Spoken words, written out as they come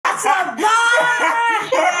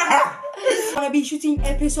gonna be shooting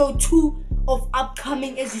episode 2 of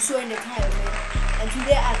upcoming, as you saw in the title, man. And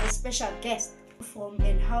today I have a special guest from,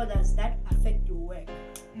 and how does that affect your work?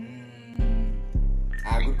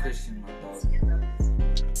 Good question, my dog.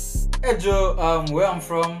 Hey Joe, where I'm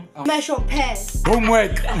from, Smash your pants.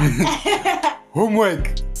 homework.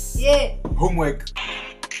 Homework. Yeah. Homework.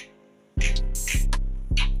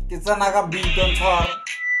 Kitsanaka beat on tar.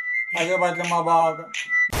 I get back to my bag.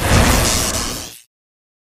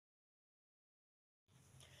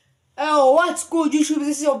 Oh, what's good, YouTube?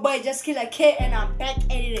 This is your boy Just Killer K, and I'm back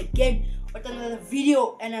at it again with another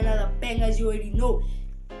video and another bang, as you already know.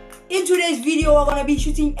 In today's video, we're gonna be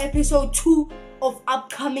shooting episode 2 of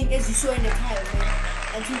upcoming, as you saw in the title, man.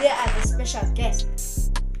 And today I have a special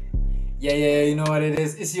guest. Yeah, you know what it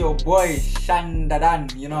is. It's your boy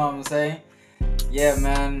Shandadan. You know what I'm saying? Yeah,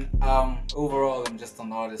 man. Overall, I'm just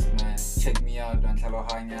an artist, man. Check me out on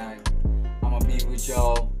Talohanya. I'ma be with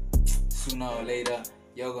y'all sooner or later.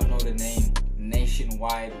 Y'all gonna know the name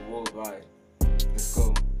nationwide, worldwide. Let's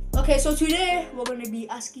go. Okay, so today we're gonna be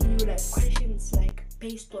asking you like questions like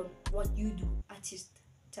based on what you do, artist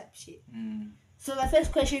type shit. So the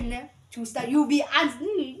first question there to start, you'll be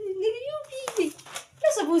answering.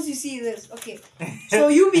 You're supposed to see this, okay? So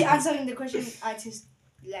you'll be answering the question artist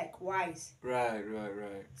like wise. Right.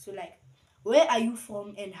 So like, where are you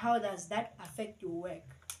from and how does that affect your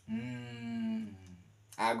work?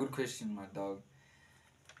 Good question, my dog.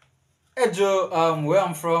 Hey Joe, where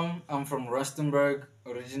I'm from Rustenburg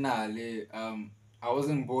originally. I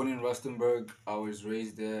wasn't born in Rustenburg. I was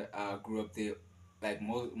raised there. I grew up there like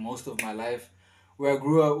most of my life. Where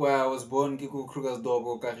I was born, Kiko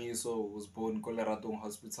Krugersdorp, Kariso, was born in Colorado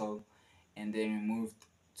Hospital, and then we moved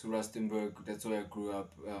to Rustenburg. That's where I grew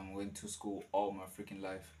up. Went to school all my freaking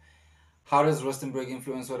life. How does Rustenburg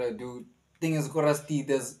influence what I do? Thing is, Korasti,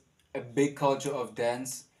 there's a big culture of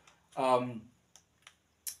dance.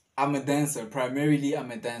 I'm a dancer. Primarily,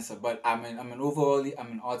 I'm a dancer, but I'm an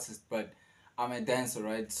artist, but I'm a dancer,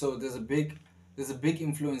 right? So there's a big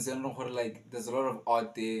influence. I don't know what, like, there's a lot of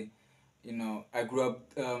art there. You know, I grew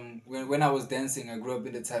up when I was dancing. I grew up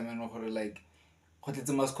in the time I know how to like.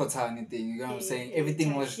 Anything, you know what I'm saying?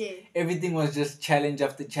 Everything was just challenge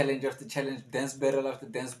after challenge after challenge, dance battle after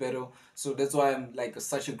dance battle. So that's why I'm like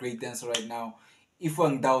such a great dancer right now. If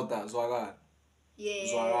one doubt that, zwagala.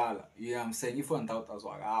 You know what I'm saying? If one doubt that,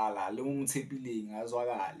 zwagala.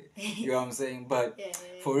 You know what I'm saying? But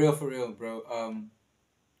for real, bro.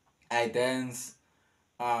 I dance.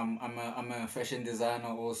 I'm a fashion designer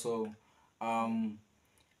also.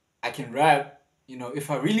 I can rap. You know, if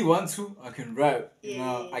I really want to, I can rap. You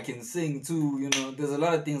know, I can sing too. You know, there's a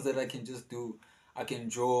lot of things that I can just do. I can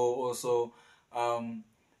draw also. I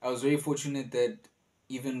was very fortunate that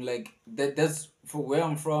even like that's for where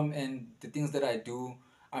I'm from and the things that I do.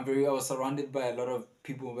 I was surrounded by a lot of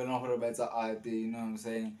people who know about art. You know what I'm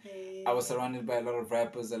saying? I was surrounded by a lot of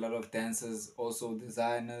rappers, a lot of dancers, also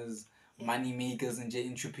designers, money makers, and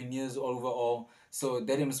entrepreneurs overall. So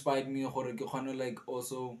that inspired me to like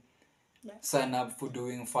also sign up for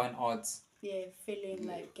doing fine arts. Feeling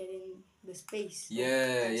like getting the space.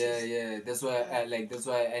 Yeah. That's why I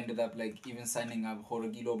ended up like even signing up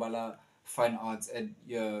Horogilo Bala Fine Arts at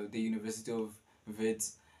the University of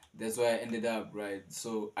Wits. That's why I ended up, right.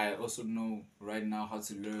 So I also know right now how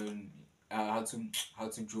to learn how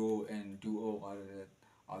to draw and do all of that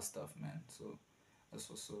art stuff, man. So that's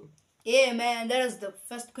what's up. Yeah, man, that was the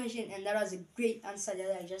first question, and that was a great answer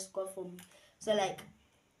that I just got from you. So like,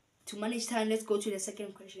 to manage time, let's go to the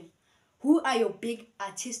second question. Who are your big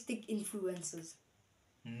artistic influences?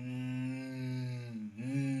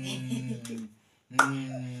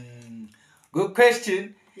 Good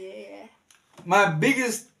question. Yeah. My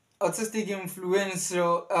biggest artistic influence,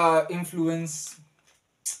 to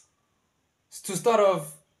start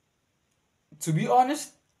off, to be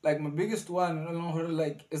honest, like my biggest one, I don't know how to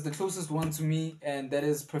like, is the closest one to me, and that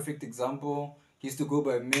is Perfect Example. He used to go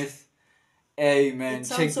by Myth. Hey man,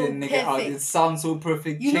 check that nigga out. It sounds so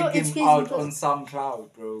perfect. Check him out on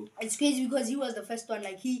SoundCloud, bro. It's crazy because he was the first one.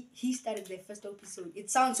 Like he started the first episode.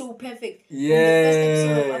 It sounds so perfect.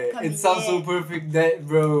 Yeah, it sounds so perfect that,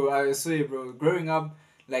 bro. I swear, bro. Growing up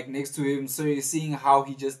like next to him, so you're seeing how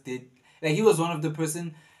he just did. Like he was one of the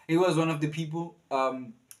people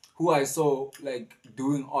who I saw like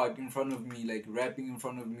doing art in front of me, like rapping in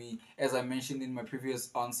front of me, as I mentioned in my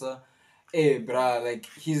previous answer. Hey, bruh, like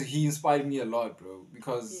he inspired me a lot, bro,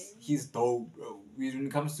 because he's dope, bro. When it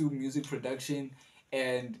comes to music production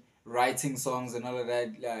and writing songs and all of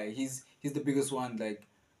that, like he's the biggest one,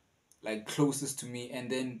 like closest to me. And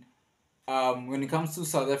then when it comes to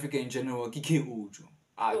South Africa in general, KO,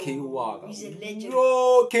 he's a legend.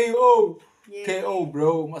 KO. KO,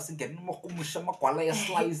 bro. Must get no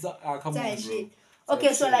slicer. Come on, bro.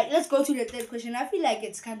 Okay, so like let's go to the third question. I feel like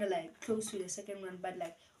it's kind of like close to the second one, but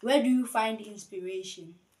like, where do you find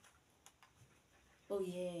inspiration? Oh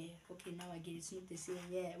yeah. Okay, now I get it. It's not the same.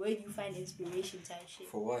 Yeah. Where do you find inspiration type shit?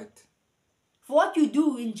 For what? For what you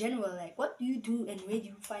do in general, like what do you do and where do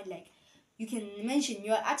you find like you can mention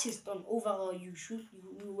you're artist on overall, you shoot,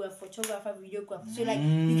 you were photographer, videographer. So like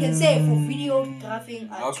you can say for videographing,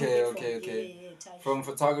 Okay. From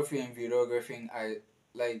photography and videographing, I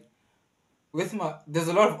like with my there's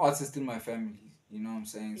a lot of artists in my family, you know what I'm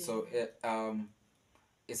saying? Yeah. So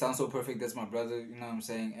it sounds so perfect. That's my brother, you know what I'm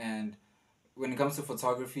saying? And when it comes to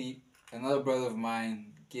photography, another brother of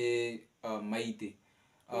mine, Maite.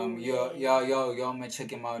 Y'all might check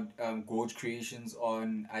him out. Gorge Creations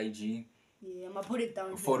on IG. Yeah, I'm gonna put it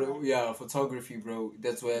down. Photography, bro.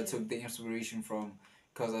 That's where I took the inspiration from.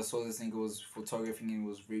 Cause I saw this thing was photographing and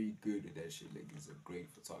was very good at that shit. Like he's a great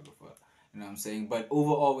photographer. You know what I'm saying? But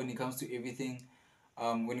overall, when it comes to everything,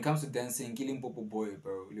 when it comes to dancing, Limpopo boy,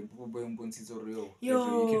 bro. Limpopo boy real.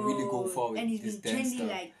 You can really go far with this dance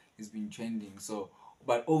stuff. He's been trending. So,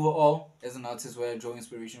 but overall, as an artist, where I draw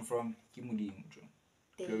inspiration from, Kimudi.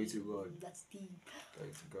 Glory to God. That's deep.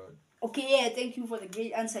 Glory to God. Okay, yeah, thank you for the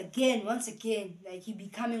great answer once again. Like he be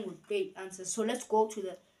coming with great answers. So let's go to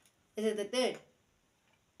is it the third?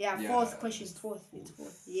 Yeah, fourth question. Fourth.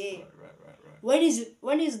 Yeah. Right. When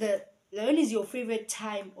is your favorite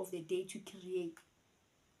time of the day to create?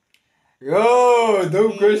 Yo,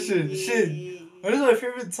 dope question. Shit. What is my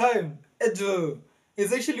favorite time?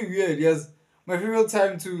 It's actually weird. Yes, my favorite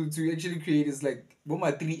time to actually create is like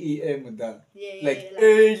my 3 a.m. with that. Like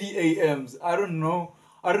early a.m.s. I don't know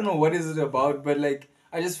what is it about, but like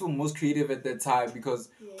I just feel most creative at that time because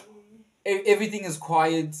everything is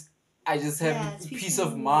quiet. I just have peace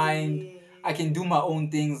of mind. I can do my own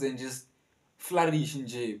things and just flourish in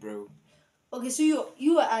J, bro. Okay, so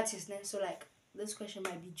you are artist now, so like this question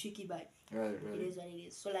might be tricky, but right. It is what it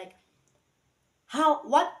is. So like, how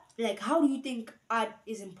do you think art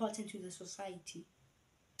is important to the society?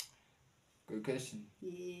 Good question.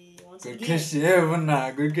 Yeah, good question.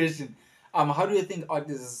 Yeah, good question. How do you think art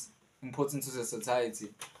is important to the society?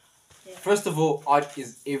 Yeah. First of all, art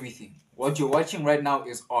is everything. What you're watching right now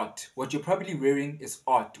is art. What you're probably wearing is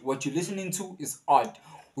art. What you're listening to is art.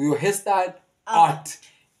 Your hairstyle, art.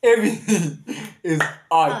 Everything is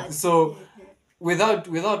art. So without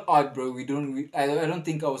art, bro, I don't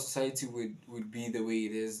think our society would be the way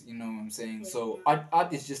it is. You know what I'm saying? So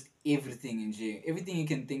art is just everything in J. Everything you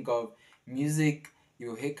can think of. Music,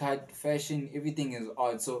 your haircut, fashion, everything is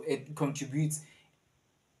art. So it contributes.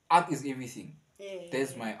 Art is everything.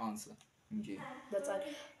 That's my answer. Okay. That's art.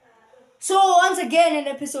 So once again in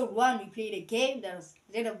episode 1 we played a game that was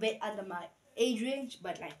a little bit under my age range,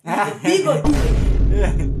 but like we go do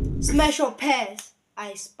it. Smash or pass,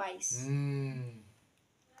 Ice Spice.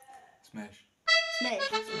 Smash. Smash.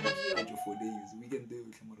 4 days. We can do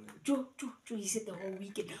it. He said the whole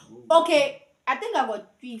weekend. Okay, I think I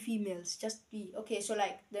got 3 females. Just 3. Okay, so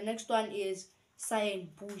like the next one is Cyan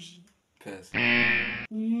Bougie. Pass.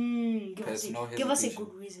 Give us a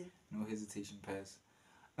good reason. No hesitation, pass.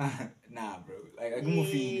 Nah, bro. Like I can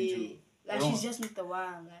move you. Like she's just not the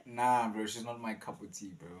one. Like. Nah, bro. She's not my cup of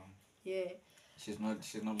tea, bro. Yeah. She's not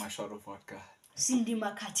my shot of vodka. Cindy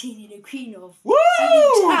McCartini, the queen of Woo!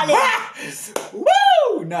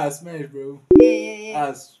 Woo! Nah, smash, bro.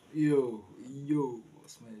 Yeah. Yo,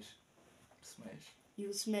 smash.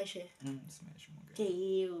 You smash it. Smash,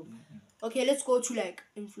 damn. Okay, let's go to like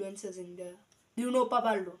influencers in there. Do you know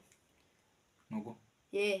Pablo? No.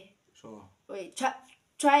 Yeah. Sure. Wait,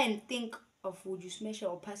 try and think of would you smash her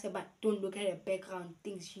or pass her, but don't look at her background,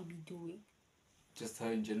 things she be doing. Just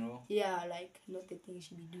her in general? Yeah, like not the things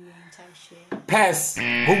she be doing type shit. Pass.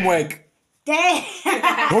 Homework. Damn.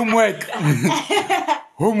 Homework.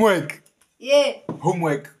 Yeah.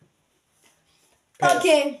 Homework. Pass.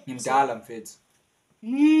 Okay. I'm fit.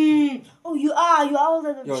 Oh, you are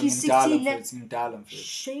older than she's 16 now.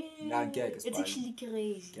 Shit. It's actually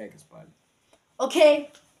crazy. Yeah, okay.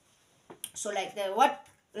 So like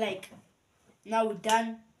now we're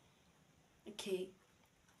done. Okay.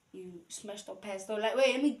 You smashed or passed. So like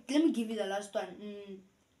wait, let me give you the last one.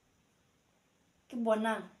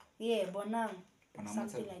 Bonang. Yeah, Bonang.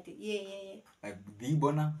 Something like that. Yeah. Like the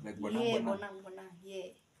Bonang? Like Bonang? Yeah, Bonang. Yeah.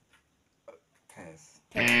 Pass.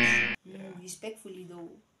 Yeah. Respectfully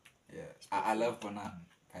though. Yeah. I love Bonang.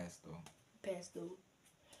 Pass though.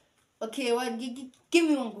 Okay, well, give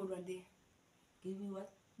me one good one there. Give me what?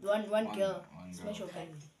 One girl. Smash or pass.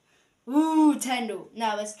 Ooh, Tando.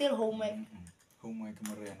 Nah, but still homework. Homework,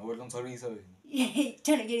 Marian. What on sorry, Trying to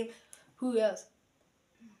get him. Who else?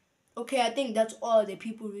 Okay, I think that's all the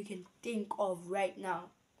people we can think of right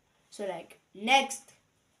now. So like next,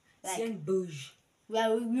 like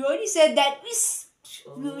well, we already said that.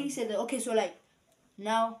 We already said that. Okay, so like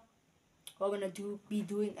now we're gonna be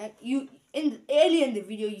doing you early in the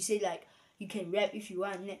video you say like you can rap if you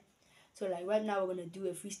want. Ne? So like right now we're gonna do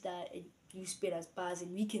a freestyle and you spit as bars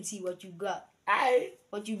and we can see what you got. Aye.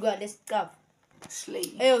 What you got? Let's go. Slay.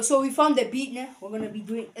 Hey, so we found the beat now. We're gonna be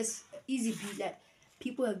doing it's easy beat like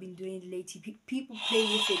people have been doing lately. People play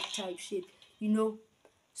with it type shit, you know.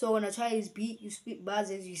 So when I try this beat, you spit bars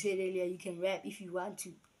as you said earlier. You can rap if you want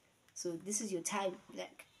to. So this is your time,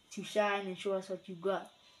 like to shine and show us what you got.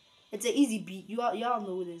 It's an easy beat. Y'all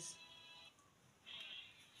know this.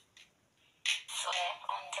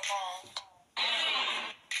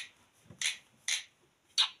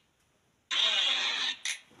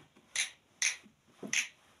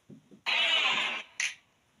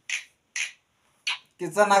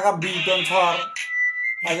 Kitsana ka beat on tshwara.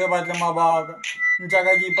 A ke batle mabaka.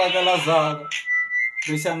 Ntjaka ke ipatlela zaka.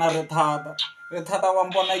 Re shana re thata. Re thata wa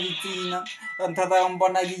mpona ke tsina. Re thata wa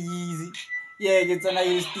mpona ke easy. Yeah, ke tsena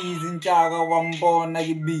ke steezy ntjaka wa mpona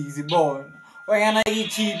ke busy bona. Wena ke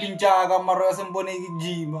cheap ntjaka mara ya sempone ke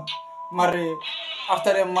jima. Mare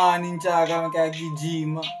after the money ntjaka ka ke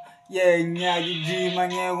jima. Yeah, nya ke jima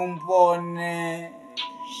nye kumpone.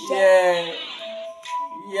 Yeah.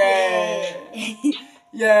 Yeah.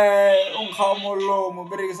 Yeah, unghamolomo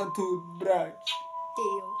berekisa toothbrush.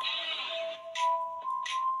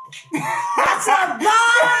 That's a bar!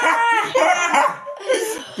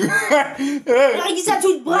 Like it's a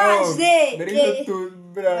toothbrush there. Berekisa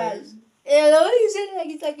toothbrush. Yeah, the way you said like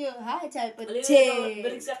it's like a high type of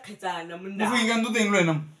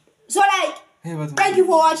So like, thank you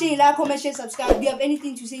for watching. Like, comment, share, subscribe. Do you have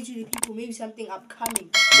anything to say to the people? Maybe something upcoming.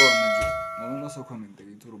 I'm also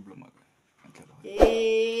commenting.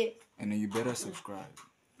 Yeah. And then you better subscribe.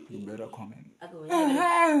 You better comment.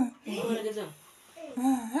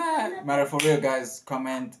 Matter for real, guys.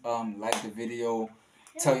 Comment, like the video.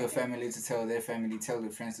 Tell your family to tell their family. Tell your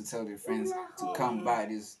friends to tell their friends to come by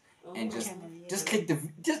this. And just click the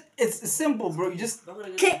it's simple, bro. You just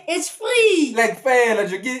it's free. Like fair, like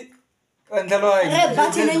you get that's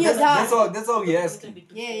all we asking.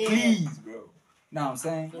 Yeah. Please, bro. Know what I'm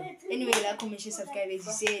saying? Anyway, like, comment, share, subscribe as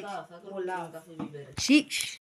you said. Sheesh.